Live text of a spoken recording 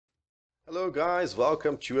Hello guys,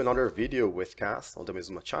 welcome to another video with Cass on the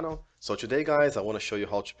Maizuma channel. So today guys, I want to show you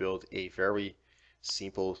how to build a very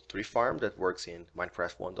simple tree farm that works in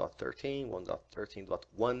Minecraft 1.13,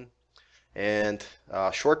 1.13.1. And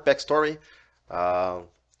short backstory, a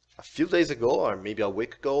few days ago or maybe a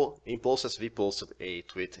week ago, ImpulseSV posted a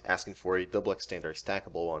tweet asking for a double extender,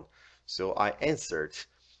 stackable one. So I answered.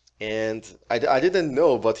 And I didn't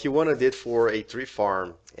know, but he wanted it for a tree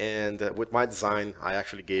farm. And with my design, I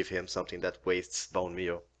actually gave him something that wastes bone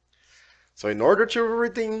meal. So in order to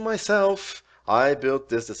redeem myself, I built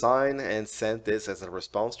this design and sent this as a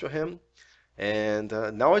response to him. And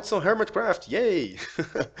now it's on Hermitcraft, yay!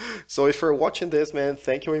 So if you're watching this, man,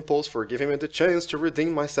 thank you, Impulse, for giving me the chance to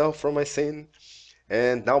redeem myself from my sin.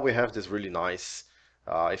 And now we have this really nice,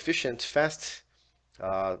 efficient, fast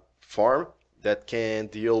farm that can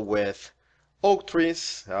deal with oak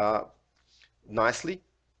trees nicely,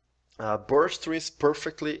 birch trees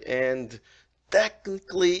perfectly, and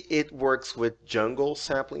technically it works with jungle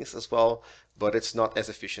saplings as well, but it's not as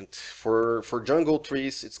efficient. For jungle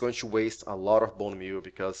trees, it's going to waste a lot of bone meal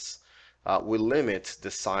because we limit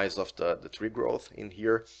the size of the tree growth in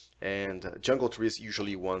here, and jungle trees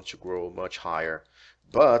usually want to grow much higher.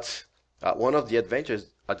 But one of the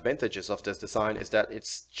advantages of this design is that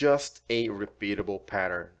it's just a repeatable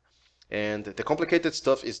pattern. And the complicated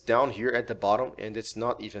stuff is down here at the bottom, and it's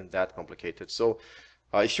not even that complicated. So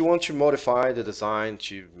if you want to modify the design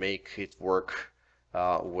to make it work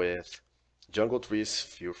with jungle trees,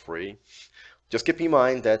 feel free. Just keep in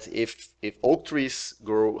mind that if oak trees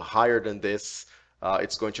grow higher than this,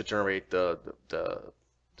 it's going to generate the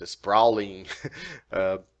sprawling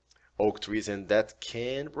uh, oak trees, and that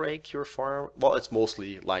can break your farm. Well, it's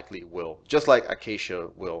mostly likely will, just like acacia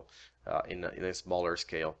will in a smaller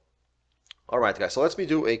scale. Alright guys, so let me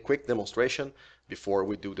do a quick demonstration before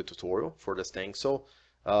we do the tutorial for this thing. So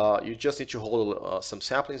you just need to hold some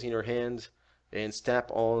saplings in your hand and step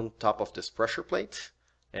on top of this pressure plate.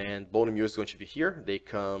 And bone meal is going to be here. They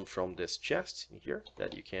come from this chest in here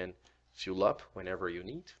that you can fill up whenever you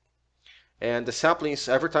need. And the saplings,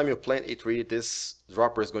 every time you plant a tree, this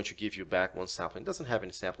dropper is going to give you back one sapling. It doesn't have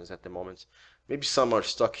any saplings at the moment. Maybe some are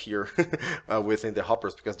stuck here within the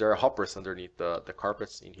hoppers because there are hoppers underneath the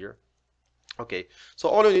carpets in here. Okay, so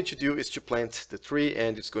all you need to do is to plant the tree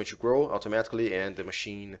and it's going to grow automatically and the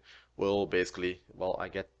machine will basically, well,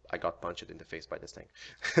 I got punched in the face by this thing.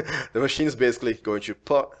 The machine is basically going to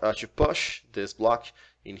push this block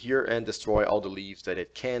in here and destroy all the leaves that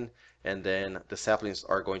it can, and then the saplings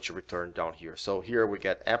are going to return down here. So here we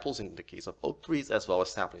get apples in the case of oak trees as well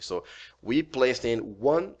as saplings. So we placed in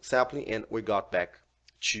one sapling and we got back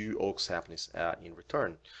two oak saplings in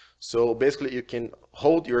return. So basically you can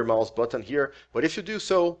hold your mouse button here, but if you do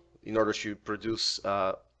so, in order to produce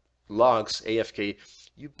logs AFK,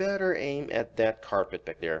 you better aim at that carpet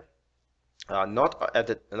back there. Not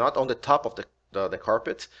on the top of the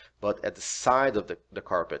carpet, but at the side of the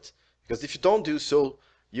carpet. Because if you don't do so,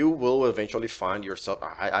 you will eventually find yourself.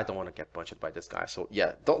 I don't want to get punched by this guy. So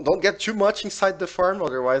yeah, don't get too much inside the farm,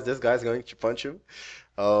 otherwise this guy's going to punch you.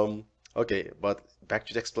 Okay, but back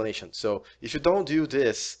to the explanation. So if you don't do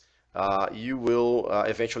this, you will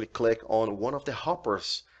eventually click on one of the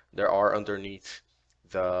hoppers that are underneath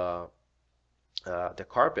the the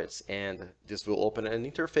carpets, and this will open an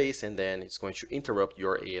interface and then it's going to interrupt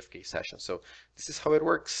your AFK session. So this is how it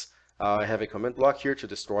works. I have a command block here to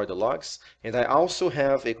destroy the logs, and I also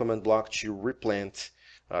have a command block to replant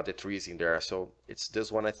the trees in there. So it's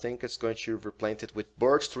this one. I think it's going to replant it with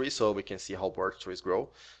birch trees so we can see how birch trees grow.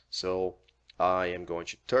 So I am going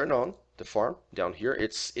to turn on the farm down here.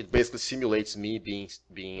 It basically simulates me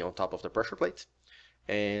being on top of the pressure plate.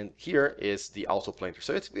 And here is the auto planter.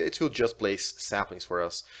 So it will just place saplings for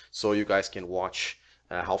us so you guys can watch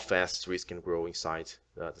how fast trees can grow inside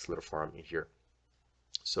this little farm in here.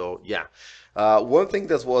 So yeah, one thing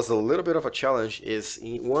that was a little bit of a challenge is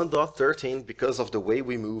in 1.13, because of the way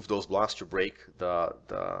we move those blocks to break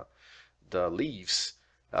the leaves,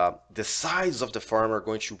 the sides of the farm are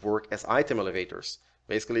going to work as item elevators.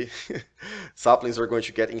 Basically, saplings are going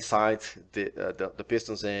to get inside the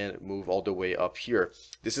pistons and move all the way up here.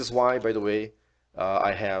 This is why, by the way,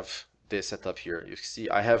 I have this set up here. You see,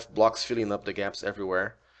 I have blocks filling up the gaps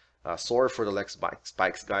everywhere. Sorry for the lag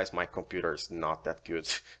spikes, guys. My computer is not that good,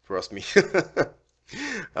 trust me.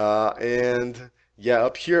 And yeah,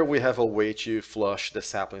 up here we have a way to flush the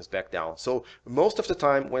saplings back down. So most of the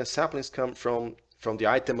time when saplings come from the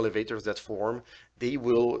item elevators that form, they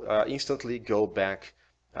will instantly go back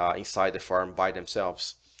inside the farm by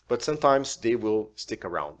themselves. But sometimes they will stick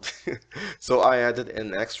around. So I added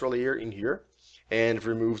an extra layer in here. and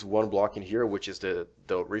removed one block in here, which is the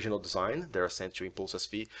original design that are sent to Impulse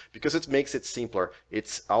SV, because it makes it simpler.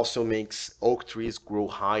 It also makes oak trees grow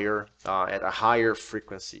higher at a higher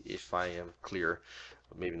frequency, if I am clear.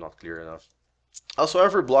 Maybe not clear enough. Also,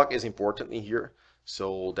 every block is important in here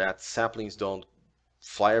so that saplings don't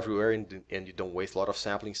fly everywhere and you don't waste a lot of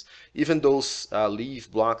saplings. Even those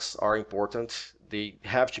leaf blocks are important. They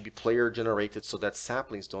have to be player generated so that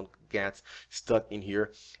saplings don't get stuck in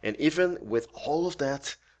here. And even with all of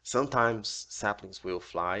that, sometimes saplings will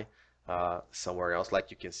fly somewhere else,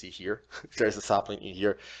 like you can see here. There's a sapling in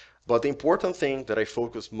here. But the important thing that I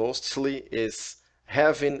focus mostly is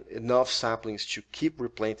having enough saplings to keep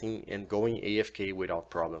replanting and going AFK without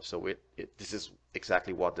problems. So this is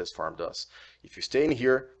exactly what this farm does. If you stay in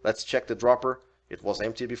here, let's check the dropper. It was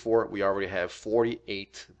empty before. We already have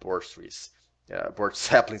 48 birch trees, birch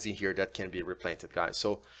saplings in here that can be replanted, guys.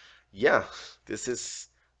 So yeah, this is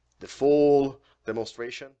the full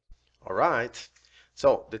demonstration. All right.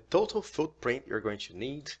 So the total footprint you're going to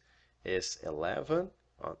need is 11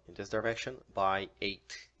 in this direction by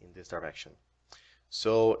 8 in this direction.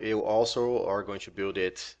 So you also are going to build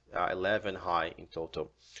it 11 high in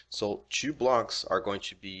total. So 2 blocks are going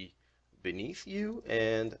to be beneath you,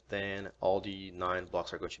 and then all the 9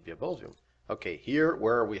 blocks are going to be above you. Okay, here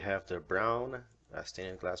where we have the brown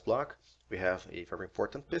stained glass block, we have a very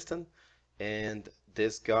important piston, and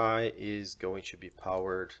this guy is going to be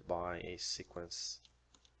powered by a sequence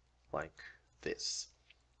like this.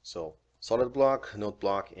 So solid block, node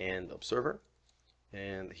block, and observer.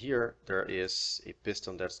 And here there is a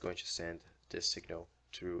piston that's going to send this signal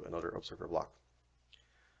to another observer block.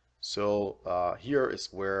 So here is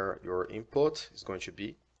where your input is going to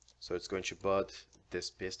be. So it's going to bud this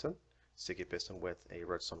piston, sticky piston with a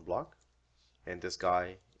redstone block. And this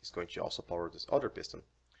guy is going to also power this other piston.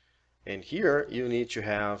 And here you need to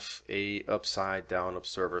have a upside down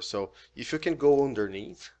observer. So if you can go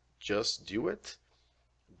underneath, just do it.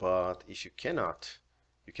 But if you cannot,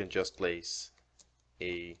 you can just place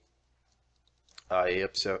a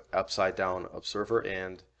upside down observer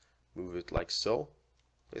and move it like so.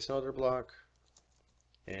 Place another block,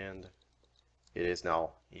 and it is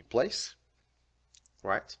now in place,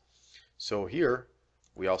 right? So here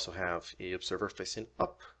we also have a observer facing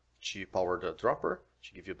up to power the dropper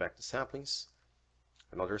to give you back the saplings.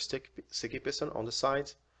 Another sticky piston on the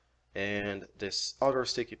side, and this other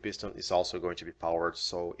sticky piston is also going to be powered,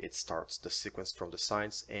 so it starts the sequence from the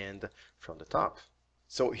sides and from the top.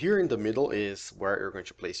 So here in the middle is where you're going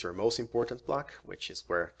to place your most important block, which is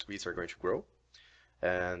where trees are going to grow.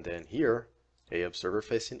 And then here, a observer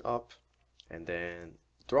facing up, and then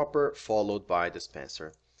dropper followed by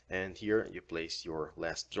dispenser. And here you place your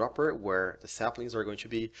last dropper where the saplings are going to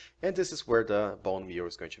be, and this is where the bone meal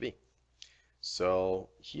is going to be. So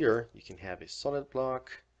here you can have a solid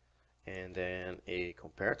block and then a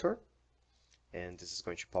comparator, and this is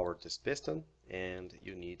going to power this piston, and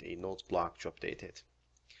you need a node block to update it.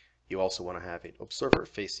 You also want to have an observer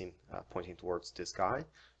facing, pointing towards this guy.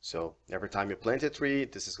 So every time you plant a tree,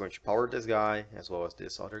 this is going to power this guy as well as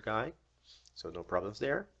this other guy. So no problems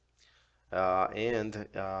there.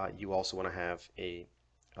 You also want to have a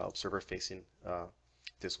observer facing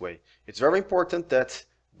this way. It's very important that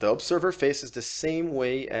the observer faces the same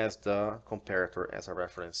way as the comparator as a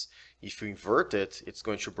reference. If you invert it, it's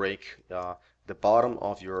going to break the bottom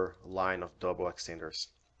of your line of double extenders.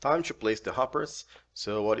 Time to place the hoppers.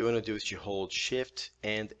 So what you want to do is you hold shift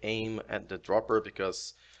and aim at the dropper,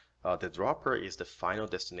 because the dropper is the final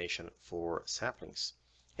destination for saplings.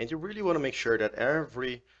 And you really want to make sure that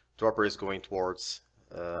every dropper is going towards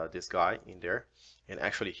this guy in there. And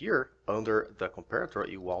actually here under the comparator,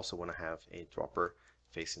 you also want to have a dropper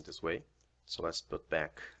facing this way. So let's put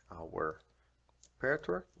back our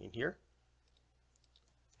comparator in here.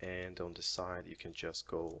 And on the side, you can just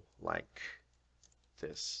go like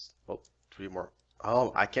this. Oh, 3 more.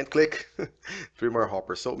 Oh, I can't click. 3 more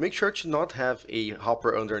hoppers. So make sure to not have a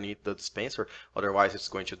hopper underneath the dispenser, otherwise it's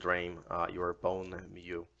going to drain your bone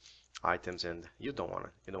meal items, and you don't want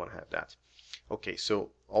to have that. Okay, so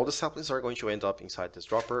all the saplings are going to end up inside this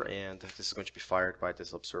dropper, and this is going to be fired by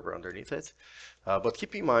this observer underneath it. But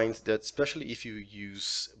keep in mind that especially if you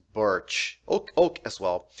use birch, oak as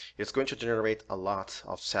well, it's going to generate a lot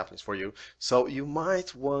of saplings for you. So you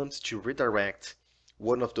might want to redirect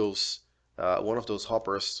one of those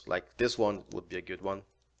hoppers, like this one would be a good one,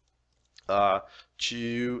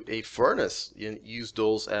 to a furnace and use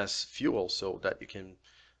those as fuel so that you can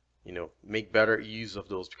make better use of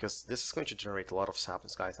those, because this is going to generate a lot of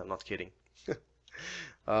saplings, guys. I'm not kidding.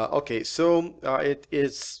 Okay, so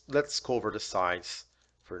let's cover the sides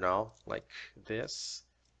for now, like this.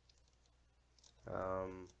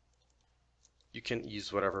 You can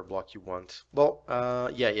use whatever block you want. Well,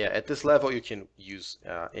 yeah. At this level, you can use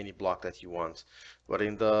any block that you want, but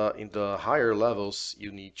in the higher levels,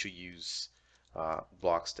 you need to use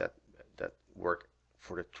blocks that work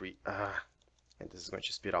for the tree. And this is going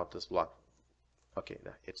to spit out this block. Okay,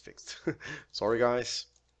 it's fixed. Sorry, guys.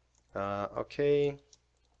 Okay.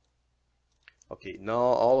 Okay, now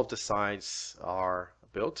all of the sides are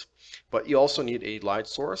built, but you also need a light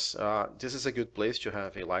source. This is a good place to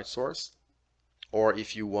have a light source. Or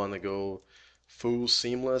if you want to go full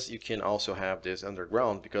seamless, you can also have this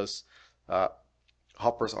underground because uh,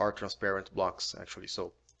 hoppers are transparent blocks actually.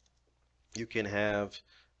 So you can have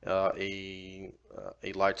a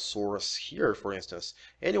light source here, for instance,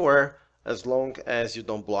 anywhere as long as you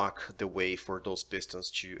don't block the way for those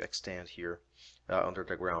pistons to extend here under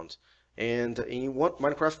the ground. And in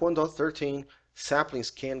Minecraft 1.13,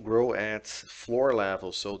 saplings can grow at floor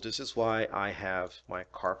level, so this is why I have my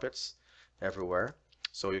carpets everywhere.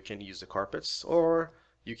 So you can use the carpets, or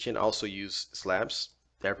you can also use slabs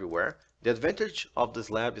everywhere. The advantage of the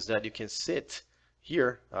slab is that you can sit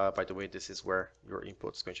here. By the way, this is where your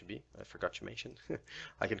input is going to be. I forgot to mention.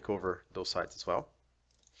 I can cover those sides as well.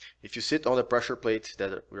 If you sit on the pressure plate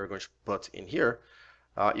that we are going to put in here,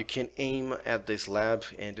 you can aim at this slab,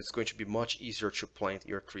 and it's going to be much easier to plant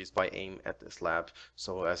your trees by aim at this slab.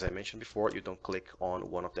 So as I mentioned before, you don't click on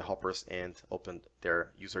one of the hoppers and open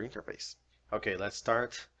their user interface. Okay, let's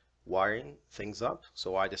start wiring things up.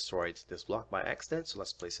 So I destroyed this block by accident, so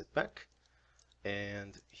let's place it back.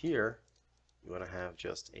 And here you want to have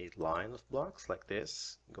just a line of blocks like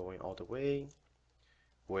this going all the way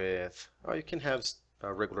with, oh, you can have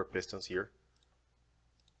regular pistons here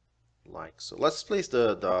like so. Let's place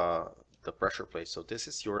the pressure plate. So this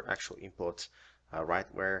is your actual input right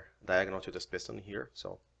where diagonal to this piston here.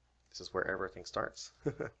 So this is where everything starts.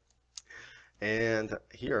 And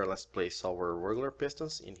here let's place our regular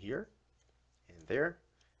pistons in here and there,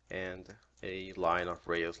 and a line of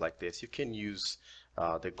rails like this. You can use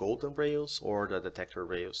the golden rails or the detector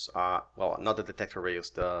rails. Well, not the detector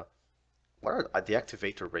rails, the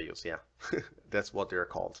activator rails, yeah. That's what they're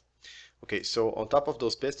called. Okay, so on top of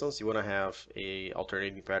those pistons, you want to have a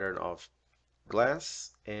alternating pattern of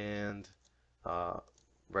glass and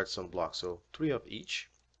redstone blocks. So 3 of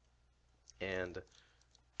each, and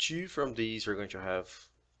 2 from these you're going to have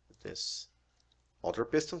this other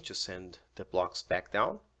piston to send the blocks back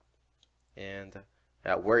down. And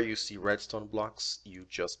where you see redstone blocks, you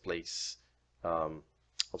just place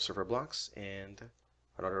observer blocks and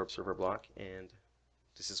another observer block, and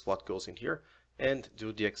this is what goes in here, and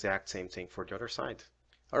do the exact same thing for the other side.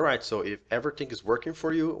 Alright, so if everything is working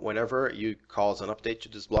for you, whenever you cause an update to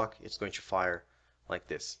this block, it's going to fire like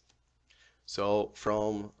this. So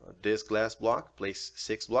from this glass block, place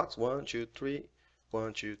 6 blocks, 1, 2, 3,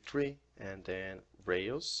 1, 2, 3, and then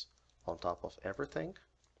rails on top of everything.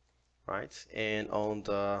 Right, and on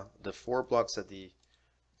the 4 blocks at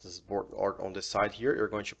this board or on the side here, you're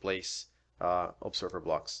going to place observer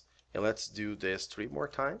blocks. And let's do this 3 more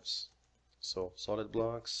times. So solid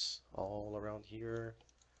blocks all around here,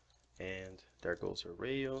 and there goes your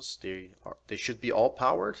rails. They should be all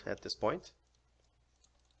powered at this point.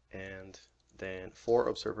 And then 4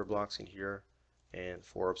 observer blocks in here and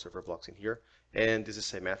 4 observer blocks in here. And this is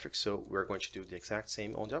symmetric, so we're going to do the exact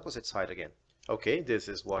same on the opposite side again. Okay, this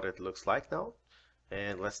is what it looks like now,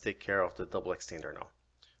 and let's take care of the double extender now.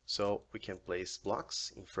 So we can place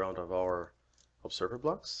blocks in front of our observer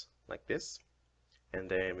blocks like this, and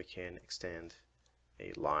then we can extend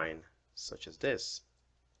a line such as this.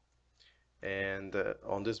 And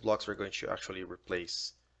on these blocks we're going to actually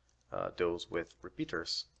replace those with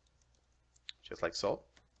repeaters, just like so.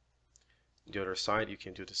 The other side you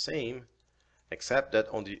can do the same, except that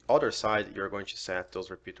on the other side you're going to set those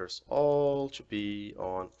repeaters all to be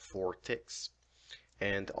on 4 ticks.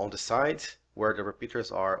 And on the side where the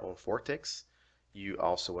repeaters are on 4 ticks, you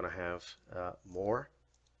also want to have more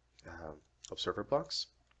observer blocks.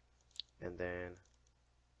 And then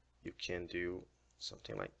you can do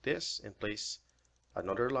something like this and place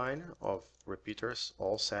another line of repeaters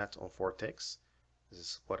all set on 4 ticks. This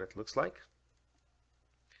is what it looks like.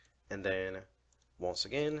 And then once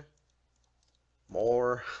again,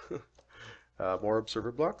 more more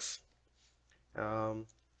observer blocks,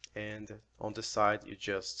 and on this side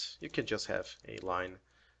you can just have a line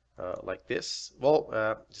like this.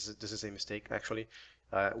 Well, this is a mistake actually.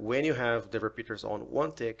 When you have the repeaters on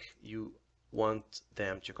 1 tick, you want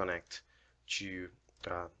them to connect to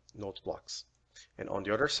node blocks, and on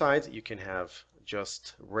the other side you can have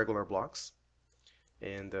just regular blocks,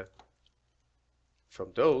 and from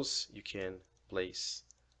those you can place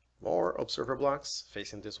more observer blocks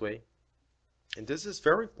facing this way. And this is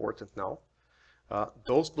very important now.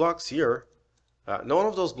 Those blocks here, none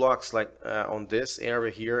of those blocks like on this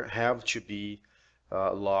area here have to be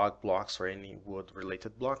log blocks or any wood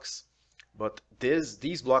related blocks. But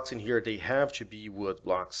these blocks in here, they have to be wood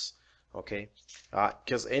blocks, okay?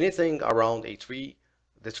 Because anything around a tree,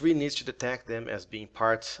 the tree needs to detect them as being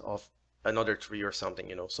part of another tree or something,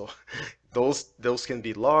 you know. So those can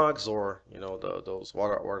be logs or, you know, those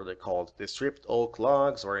what are they called? The stripped oak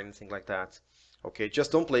logs or anything like that. Okay,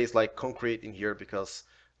 just don't place like concrete in here because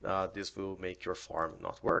this will make your farm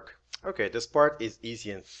not work. Okay, this part is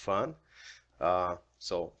easy and fun.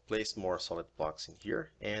 So place more solid blocks in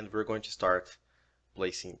here, and we're going to start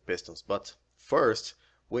placing pistons. But first,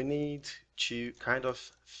 we need to kind of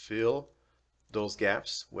fill those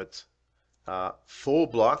gaps with full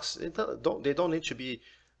blocks. They don't need to be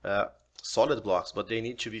uh, solid blocks, but they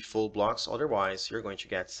need to be full blocks. Otherwise, you're going to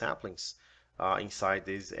get saplings inside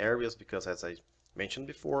these areas because, as I mentioned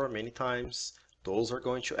before many times, those are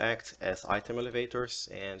going to act as item elevators,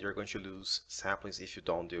 and you're going to lose saplings if you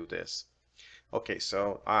don't do this. Okay,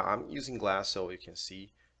 so I'm using glass so you can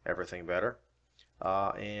see everything better.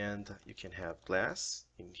 And you can have glass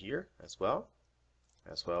in here as well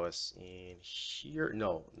as in here.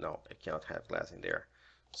 No, I cannot have glass in there.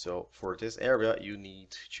 So for this area, you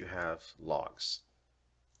need to have logs.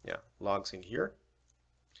 Yeah, logs in here.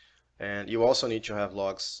 And you also need to have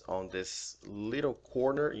logs on this little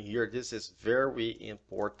corner in here. This is very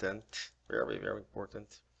important, very, very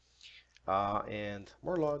important. And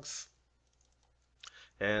more logs.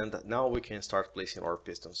 And now we can start placing our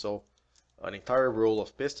pistons. So an entire row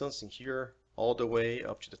of pistons in here, all the way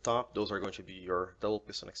up to the top. Those are going to be your double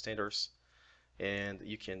piston extenders. And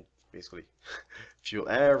you can basically fill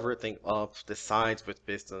everything up the sides with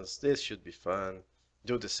pistons. This should be fun.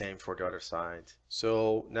 Do the same for the other side.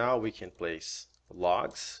 So now we can place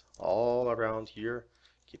logs all around here.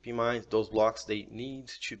 Keep in mind those blocks, they need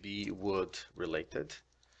to be wood related.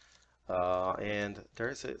 And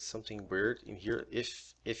there's something weird in here.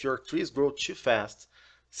 If your trees grow too fast,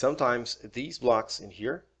 sometimes these blocks in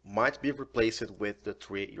here might be replaced with the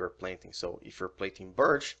tree you're planting. So if you're planting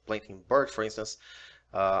birch, for instance,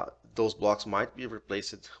 those blocks might be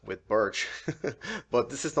replaced with birch. But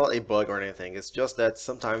this is not a bug or anything. It's just that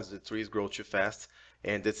sometimes the trees grow too fast,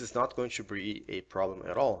 and this is not going to be a problem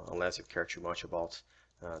at all unless you care too much about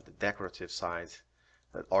the decorative side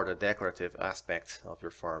or the decorative aspect of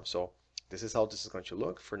your farm. So this is how this is going to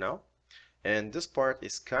look for now. And this part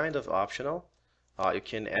is kind of optional. You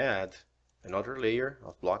can add another layer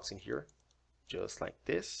of blocks in here, just like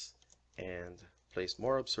this, and place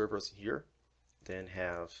more observers here. Then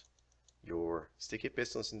have your sticky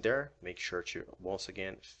pistons in there. Make sure to once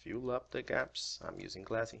again fill up the gaps. I'm using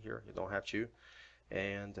glass in here, you don't have to.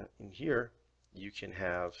 And in here you can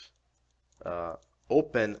have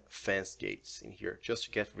open fence gates in here just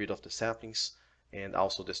to get rid of the saplings and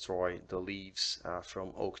also destroy the leaves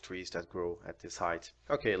from oak trees that grow at this height.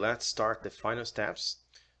 Okay, let's start the final steps.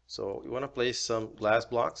 So you want to place some glass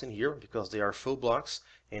blocks in here because they are full blocks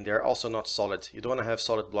and they're also not solid. You don't want to have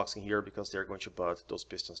solid blocks in here because they're going to bud those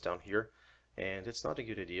pistons down here, and it's not a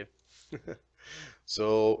good idea.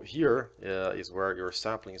 So here is where your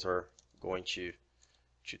saplings are going to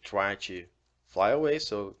try to fly away,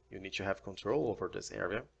 so you need to have control over this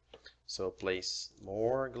area. So place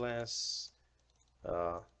more glass,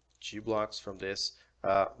 2 blocks from this.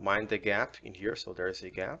 Mind the gap in here, so there is a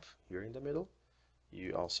gap here in the middle.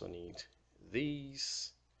 You also need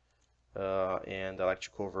these, and I like to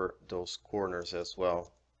cover those corners as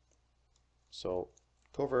well. So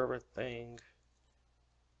cover everything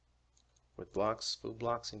with blocks, full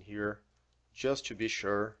blocks in here, just to be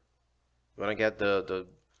sure. You want to get the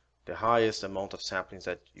highest amount of saplings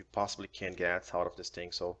that you possibly can get out of this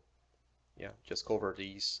thing. So yeah, just cover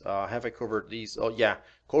these. Have I covered these? Oh yeah,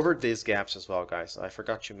 cover these gaps as well, guys. I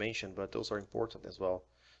forgot to mention, but those are important as well.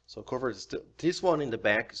 So cover this one in the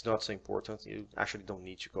back is not so important. You actually don't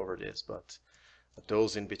need to cover this, but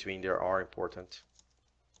those in between there are important.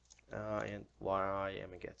 And why am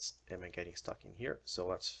I getting stuck in here? So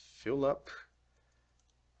let's fill up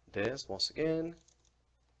this once again.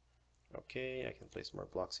 Okay, I can place more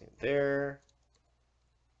blocks in there.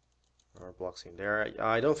 More blocks in there.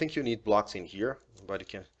 I don't think you need blocks in here, but you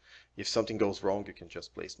can, if something goes wrong, you can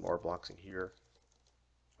just place more blocks in here.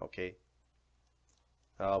 Okay.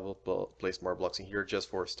 We'll place more blocks in here just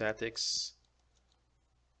for statics.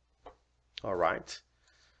 All right.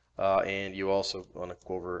 And you also want to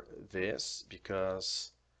cover this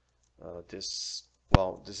because this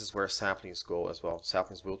is where saplings go as well.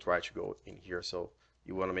 Saplings will try to go in here, so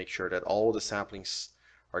you want to make sure that all the saplings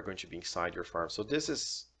are going to be inside your farm. So this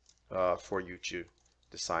is for you to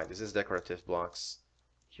decide. This is decorative blocks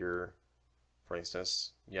here, for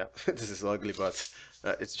instance. Yeah, this is ugly, but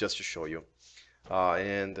it's just to show you.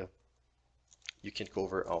 And you can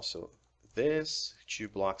cover also this 2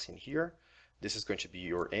 blocks in here. This is going to be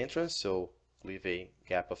your entrance, so leave a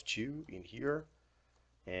gap of 2 in here,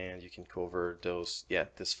 and you can cover those, yeah,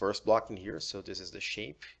 this first block in here. So this is the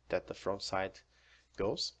shape that the front side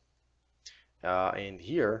goes. And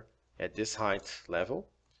here at this height level,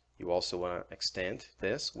 you also want to extend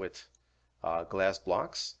this with glass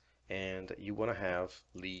blocks, and you want to have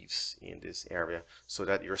leaves in this area so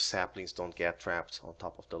that your saplings don't get trapped on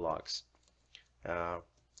top of the logs.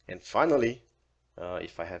 And finally,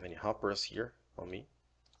 if I have any hoppers here on me,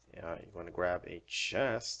 you want to grab a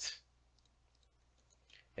chest,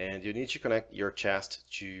 and you need to connect your chest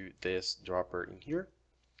to this dropper in here.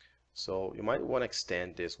 So you might want to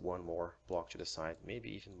extend this 1 more block to the side, maybe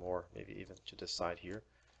even more, maybe even to the side here.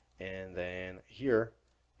 And then here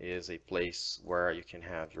is a place where you can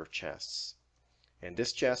have your chests. And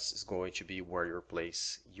this chest is going to be where you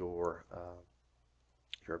place your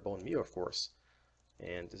bone meal, of course.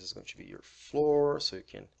 And this is going to be your floor, so you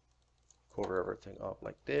can cover everything up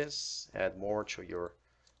like this. Add more to your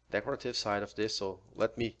decorative side of this. So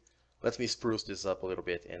let me spruce this up a little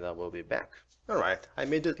bit, and I will be back. All right, I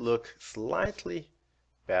made it look slightly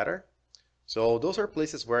better. So those are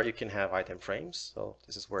places where you can have item frames. So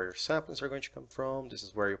this is where your saplings are going to come from. This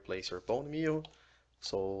is where you place your bone meal.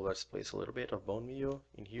 So let's place a little bit of bone meal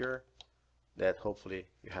in here that hopefully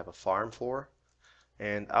you have a farm for.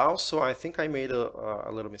 And also, I think I made a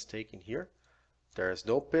little mistake in here. There's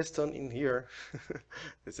no piston in here.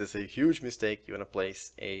 This is a huge mistake. You want to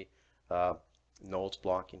place a note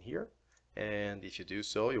block in here. And if you do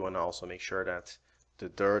so, you want to also make sure that the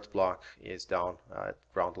dirt block is down at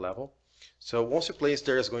ground level. So once you place,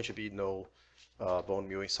 there is going to be no bone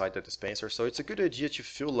meal inside the dispenser. So it's a good idea to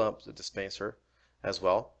fill up the dispenser as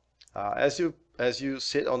well. As you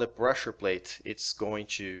sit on the pressure plate, it's going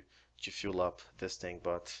to fill up this thing,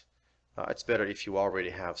 but it's better if you already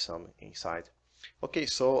have some inside. Okay,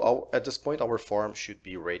 so at this point our farm should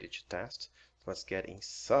be ready to test. Let's get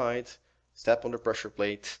inside, step on the pressure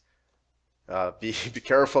plate. Be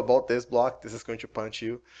careful about this block, this is going to punch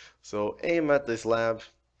you. So aim at the slab,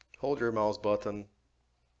 hold your mouse button,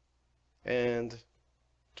 and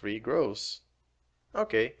 3 grows.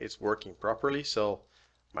 Okay, it's working properly. So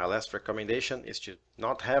my last recommendation is to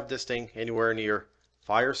not have this thing anywhere near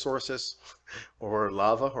fire sources or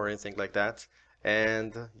lava or anything like that.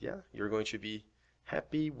 And yeah, you're going to be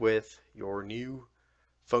happy with your new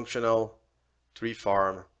functional tree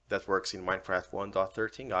farm that works in Minecraft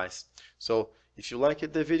 1.13, guys. So if you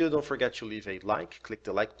liked the video, don't forget to leave a like, click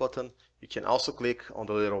the like button. You can also click on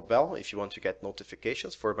the little bell if you want to get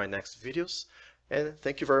notifications for my next videos. And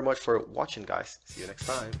thank you very much for watching, guys. See you next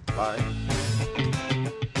time.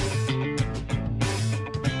 Bye.